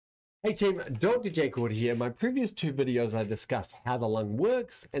Hey team, Dr. Jacob here. In my previous two videos, I discussed how the lung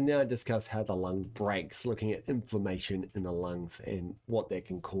works, and then I discussed how the lung breaks, looking at inflammation in the lungs and what that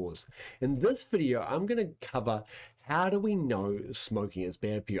can cause. In this video, I'm going to cover how do we know smoking is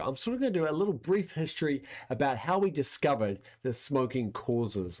bad for you. I'm sort of going to do a little brief history about how we discovered that smoking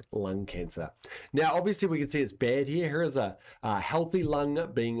causes lung cancer. Now, obviously, we can see it's bad here. Here is a healthy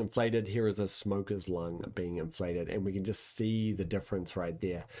lung being inflated. Here is a smoker's lung being inflated, and we can just see the difference right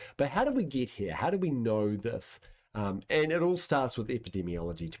there. But how do we get here? How do we know this? And it all starts with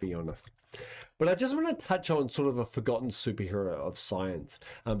epidemiology, to be honest. But I just want to touch on sort of a forgotten superhero of science.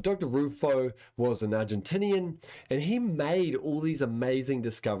 Dr. Rufo was an Argentinian, and he made all these amazing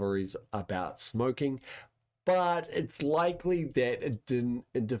discoveries about smoking, but it's likely that it didn't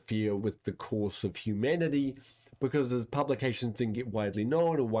interfere with the course of humanity because his publications didn't get widely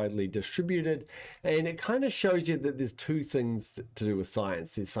known or widely distributed. And it kind of shows you that there's two things to do with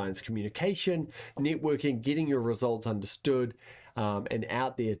science. There's science communication, networking, getting your results understood and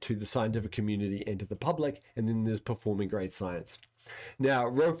out there to the scientific community and to the public. And then there's performing great science. Now,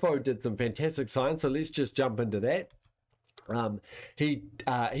 Rufo did some fantastic science, so let's just jump into that. He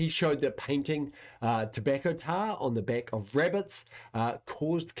showed that painting tobacco tar on the back of rabbits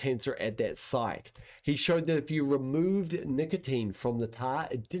caused cancer at that site. He showed that if you removed nicotine from the tar,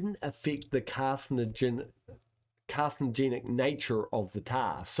 it didn't affect the carcinogenic nature of the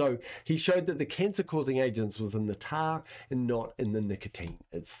tar. So he showed that the cancer-causing agents was in the tar and not in the nicotine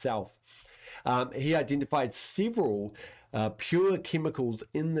itself. He identified several pure chemicals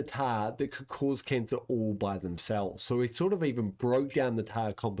in the tar that could cause cancer all by themselves. So he sort of even broke down the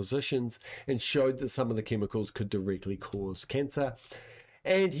tar compositions and showed that some of the chemicals could directly cause cancer.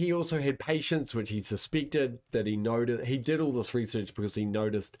 And he also had patients, which he suspected that he noted. He did all this research because he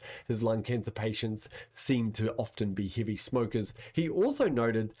noticed his lung cancer patients seemed to often be heavy smokers. He also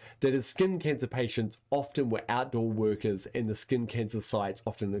noted that his skin cancer patients often were outdoor workers and the skin cancer sites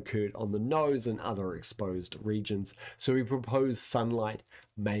often occurred on the nose and other exposed regions. So he proposed sunlight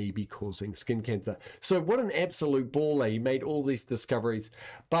may be causing skin cancer. So what an absolute baller. He made all these discoveries,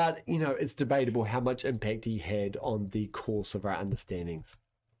 but you know, it's debatable how much impact he had on the course of our understandings.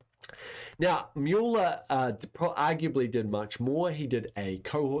 Now, Mueller arguably did much more. He did a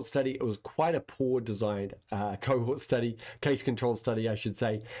cohort study. It was quite a poor designed cohort study, case control study, I should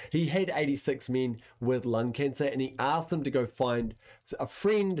say. He had 86 men with lung cancer, and he asked them to go find a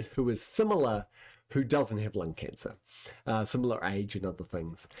friend who is similar, who doesn't have lung cancer, similar age and other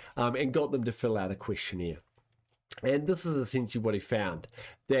things, and got them to fill out a questionnaire. And this is essentially what he found,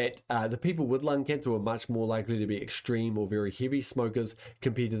 that the people with lung cancer were much more likely to be extreme or very heavy smokers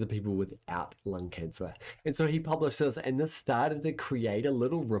compared to the people without lung cancer. And so he published this, and this started to create a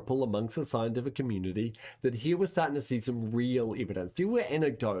little ripple amongst the scientific community that here we're starting to see some real evidence. There were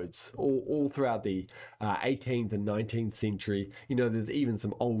anecdotes all throughout the 18th and 19th century. You know, there's even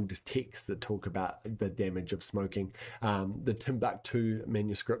some old texts that talk about the damage of smoking. The Timbuktu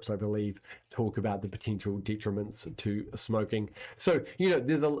manuscripts, I believe, talk about the potential detriments to smoking. So, you know,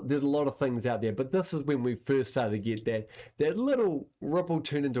 there's a lot of things out there, but this is when we first started to get that little ripple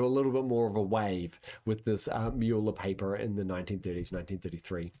turn into a little bit more of a wave with this Mueller paper in the 1930s,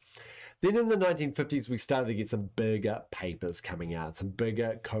 1933. Then in the 1950s, we started to get some bigger papers coming out, some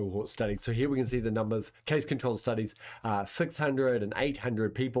bigger cohort studies. So here we can see the numbers, case control studies, 600 and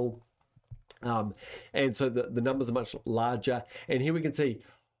 800 people. And so the numbers are much larger. And here we can see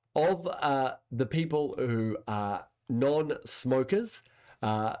of the people who are non-smokers,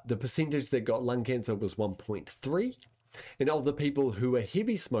 the percentage that got lung cancer was 1.3. And of the people who were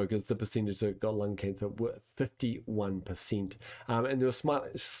heavy smokers, the percentage that got lung cancer were 51%. And there were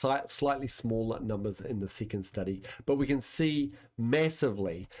slightly smaller numbers in the second study. But we can see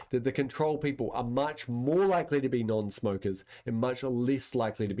massively that the control people are much more likely to be non-smokers and much less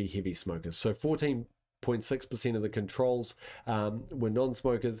likely to be heavy smokers. So 14.6% of the controls were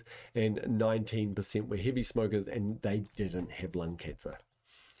non-smokers and 19% were heavy smokers, and they didn't have lung cancer.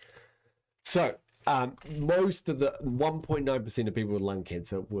 So most of the 1.9% of people with lung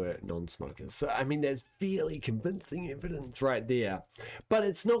cancer were non-smokers. So, I mean, that's fairly convincing evidence right there. But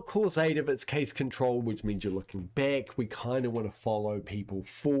it's not causative, it's case control, which means you're looking back. We kind of want to follow people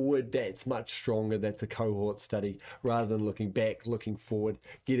forward. That's much stronger. That's a cohort study rather than looking back, looking forward.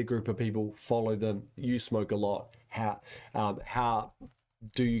 Get a group of people, follow them. You smoke a lot. How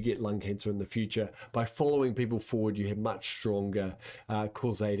do you get lung cancer in the future? By following people forward, you have much stronger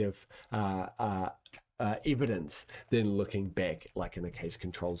causative evidence than looking back, like in a case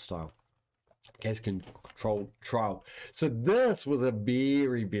control style. case control trial. So this was a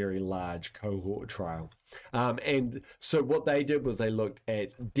very, very large cohort trial. And so what they did was they looked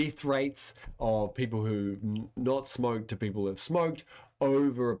at death rates of people who not smoked to people who have smoked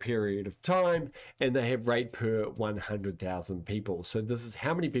over a period of time, and they have rate per 100,000 people. So this is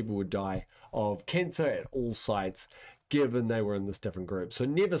how many people would die of cancer at all sites given they were in this different group. So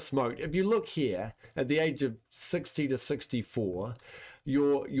never smoked. If you look here at the age of 60 to 64,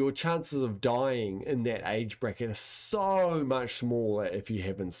 your chances of dying in that age bracket are so much smaller if you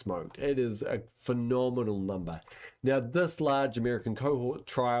haven't smoked. It is a phenomenal number. Now, this large American cohort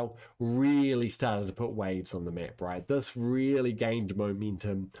trial really started to put waves on the map, right? This really gained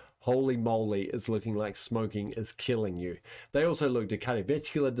momentum. Holy moly, it's looking like smoking is killing you. They also looked at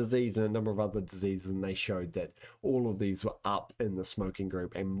cardiovascular disease and a number of other diseases, and they showed that all of these were up in the smoking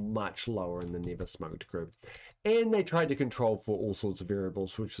group and much lower in the never smoked group. And they tried to control for all sorts of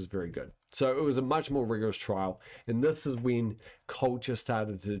variables, which was very good. So it was a much more rigorous trial, and this is when culture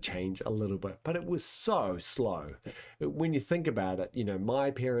started to change a little bit, but it was so slow. When you think about it, you know, my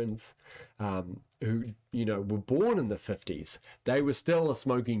parents who, you know, were born in the 50s, they were still a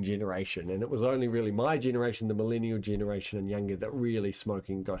smoking generation, and it was only really my generation, the millennial generation and younger, that really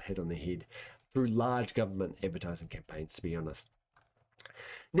smoking got hit on the head through large government advertising campaigns, to be honest.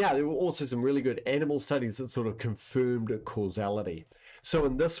 Now, there were also some really good animal studies that sort of confirmed causality. So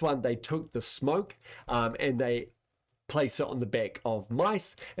in this one, they took the smoke and they placed it on the back of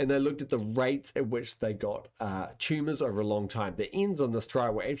mice, and they looked at the rates at which they got tumors over a long time. The ends on this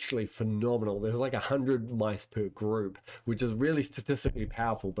trial were actually phenomenal. There's like 100 mice per group, which is really statistically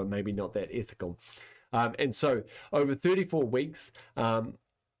powerful, but maybe not that ethical. And so over 34 weeks,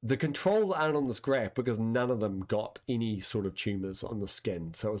 the controls aren't on this graph because none of them got any sort of tumors on the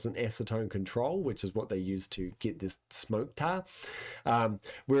skin. So it was an acetone control, which is what they used to get this smoke tar.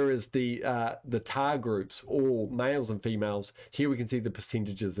 Whereas the tar groups, all males and females, here we can see the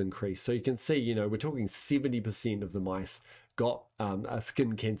percentages increase. So you can see, you know, we're talking 70% of the mice got a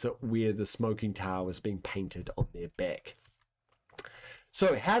skin cancer where the smoking tar was being painted on their back.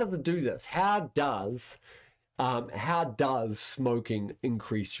 So how do they do this? How does smoking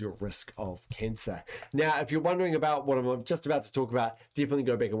increase your risk of cancer? Now, if you're wondering about what I'm just about to talk about, definitely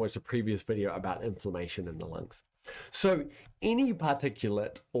go back and watch the previous video about inflammation in the lungs. So any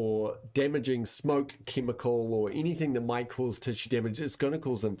particulate or damaging smoke chemical or anything that might cause tissue damage is going to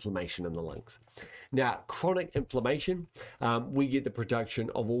cause inflammation in the lungs. Now, chronic inflammation, we get the production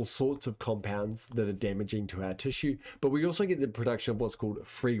of all sorts of compounds that are damaging to our tissue, but we also get the production of what's called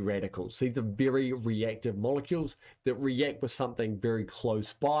free radicals. These are very reactive molecules that react with something very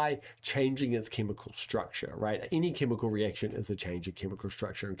close by, changing its chemical structure, right? Any chemical reaction is a change in chemical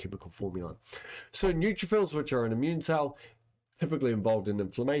structure and chemical formula. So neutrophils, which are an immune cell, typically involved in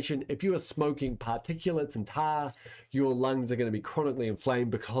inflammation. If you are smoking particulates and tar, your lungs are going to be chronically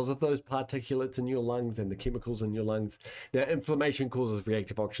inflamed because of those particulates in your lungs and the chemicals in your lungs. Now, inflammation causes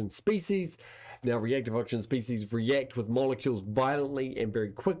reactive oxygen species. Now, reactive oxygen species react with molecules violently and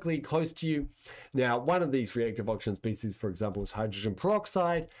very quickly close to you. Now, one of these reactive oxygen species, for example, is hydrogen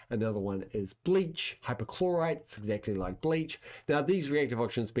peroxide. Another one is bleach, hypochlorite. It's exactly like bleach. Now, these reactive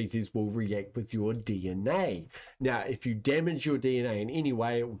oxygen species will react with your DNA. Now, if you damage your DNA in any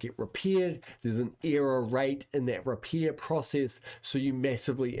way, it will get repaired. There's an error rate in that repair process, so you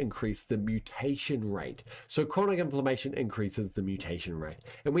massively increase the mutation rate. So chronic inflammation increases the mutation rate.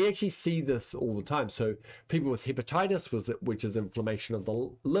 And we actually see this all the time. So people with hepatitis, which is inflammation of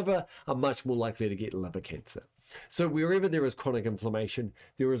the liver, are much more likely to get liver cancer. So wherever there is chronic inflammation,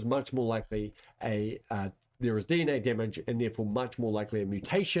 there is much more likely there is DNA damage, and therefore much more likely a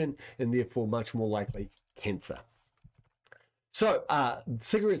mutation, and therefore much more likely cancer. So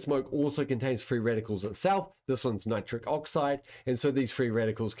cigarette smoke also contains free radicals itself. This one's nitric oxide, and so these free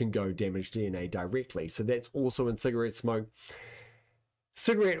radicals can go damage DNA directly. So that's also in cigarette smoke.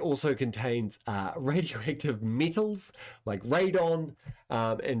 Cigarette also contains radioactive metals like radon,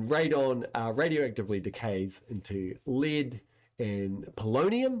 and radon radioactively decays into lead and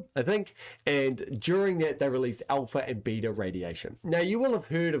polonium, I think, and during that they release alpha and beta radiation. Now, you will have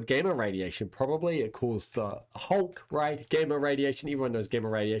heard of gamma radiation, probably. It caused the Hulk, right? Gamma radiation, everyone knows gamma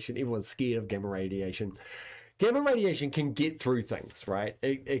radiation, everyone's scared of gamma radiation. Gamma radiation can get through things, right?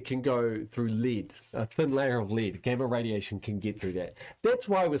 It can go through lead, a thin layer of lead. Gamma radiation can get through that. That's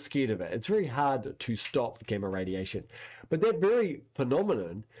why we're scared of it. It's very hard to stop gamma radiation. But that very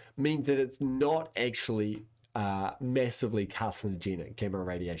phenomenon means that it's not actually massively carcinogenic, gamma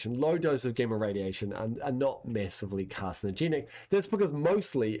radiation. Low dose of gamma radiation are not massively carcinogenic. That's because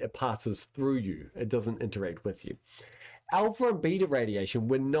mostly it passes through you. It doesn't interact with you. Alpha and beta radiation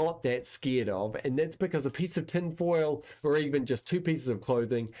we're not that scared of, and that's because a piece of tin foil or even just 2 pieces of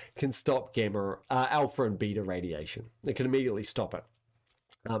clothing can stop alpha and beta radiation. It can immediately stop it.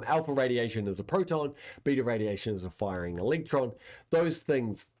 Alpha radiation is a proton, beta radiation is a firing electron. Those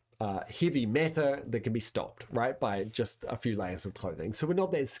things, heavy matter that can be stopped, right, by just a few layers of clothing. So we're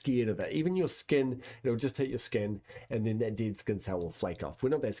not that scared of it. Even your skin, it'll just hit your skin and then that dead skin cell will flake off. We're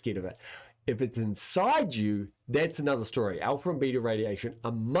not that scared of it. If it's inside you, that's another story. Alpha and beta radiation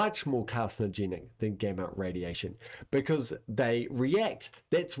are much more carcinogenic than gamma radiation because they react.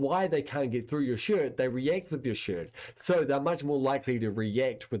 That's why they can't get through your shirt. They react with your shirt. So they're much more likely to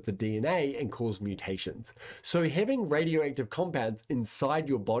react with the DNA and cause mutations. So having radioactive compounds inside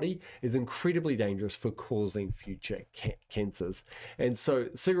your body is incredibly dangerous for causing future cancers. And so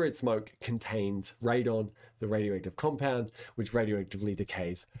cigarette smoke contains radon, the radioactive compound, which radioactively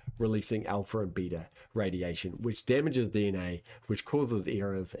decays, releasing alpha and beta radiation, which damages DNA, which causes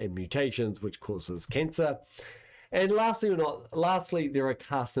errors and mutations, which causes cancer. And lastly, there are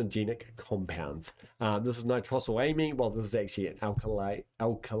carcinogenic compounds. This is nitrosylamine. Well, this is actually an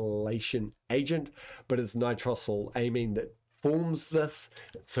alkylation agent, but it's nitrosylamine that forms this.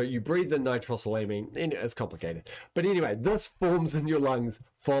 So you breathe in nitrosylamine, and it's complicated. But anyway, this forms in your lungs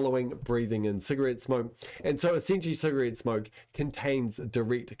following breathing in cigarette smoke. And so essentially cigarette smoke contains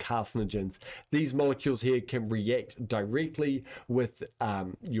direct carcinogens. These molecules here can react directly with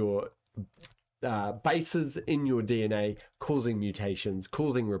your bases in your DNA, causing mutations,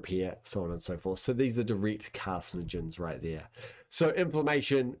 causing repair, so on and so forth. So these are direct carcinogens right there. So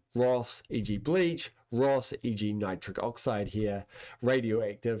inflammation, ROS, e.g. bleach, ROS, e.g. nitric oxide here,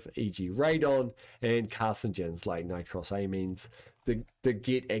 radioactive, e.g. radon, and carcinogens like nitrosamines that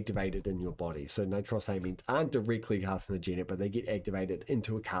get activated in your body. So nitrosamines aren't directly carcinogenic, but they get activated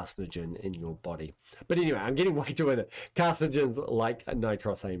into a carcinogen in your body. But anyway, I'm getting way too into it. Carcinogens like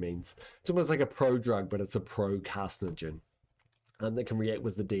nitrosamines. It's almost like a pro-drug, but it's a pro-carcinogen that can react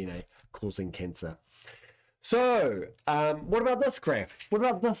with the DNA, causing cancer. So, what about this graph? What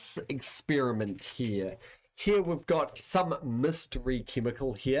about this experiment here? Here we've got some mystery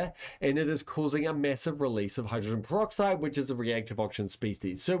chemical here, and it is causing a massive release of hydrogen peroxide, which is a reactive oxygen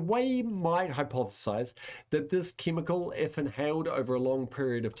species. So we might hypothesize that this chemical, if inhaled over a long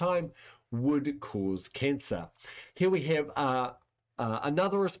period of time, would cause cancer. Here we have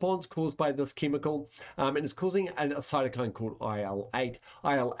another response caused by this chemical, and it's causing a cytokine called IL-8.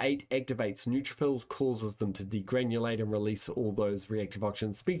 IL-8 activates neutrophils, causes them to degranulate and release all those reactive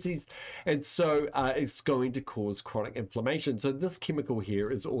oxygen species, and so it's going to cause chronic inflammation. So this chemical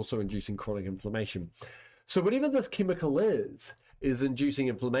here is also inducing chronic inflammation. So whatever this chemical is inducing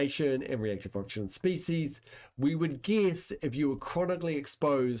inflammation and reactive oxygen species. We would guess if you were chronically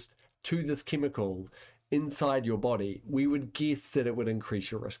exposed to this chemical inside your body, we would guess that it would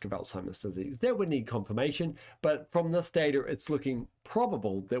increase your risk of Alzheimer's disease. That would need confirmation, but from this data, it's looking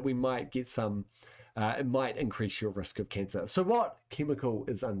probable that we might get some, it might increase your risk of cancer. So what chemical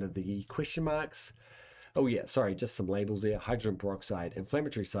is under the question marks? Oh yeah, sorry, just some labels there. Hydrogen peroxide,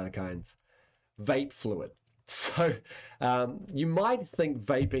 inflammatory cytokines, vape fluid. So you might think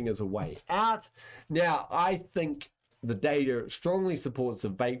vaping is a way out. Now, I think the data strongly supports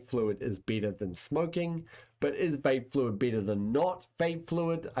that vape fluid is better than smoking, but is vape fluid better than not vape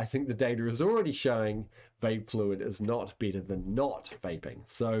fluid? I think the data is already showing vape fluid is not better than not vaping.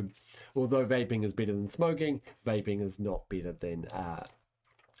 So although vaping is better than smoking, vaping is not better than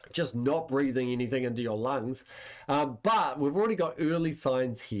just not breathing anything into your lungs. But we've already got early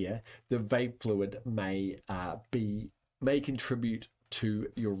signs here that vape fluid may contribute to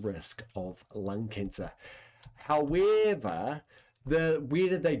your risk of lung cancer. However, where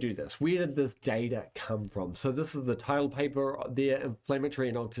did they do this? Where did this data come from? So this is the title paper there, inflammatory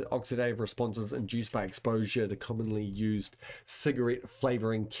and oxidative responses induced by exposure to commonly used cigarette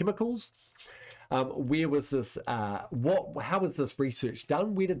flavoring chemicals. Where was this, how was this research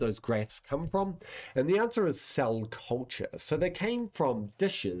done? Where did those graphs come from? And the answer is cell culture. So they came from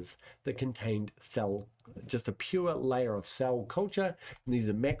dishes that contained just a pure layer of cell culture. And these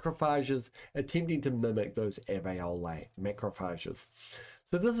are macrophages attempting to mimic those alveoli macrophages.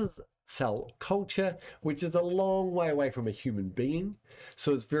 So this is cell culture, which is a long way away from a human being.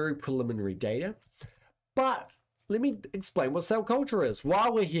 So it's very preliminary data. But let me explain what cell culture is.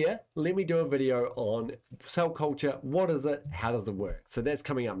 While we're here, let me do a video on cell culture. What is it? How does it work? So that's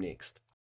coming up next.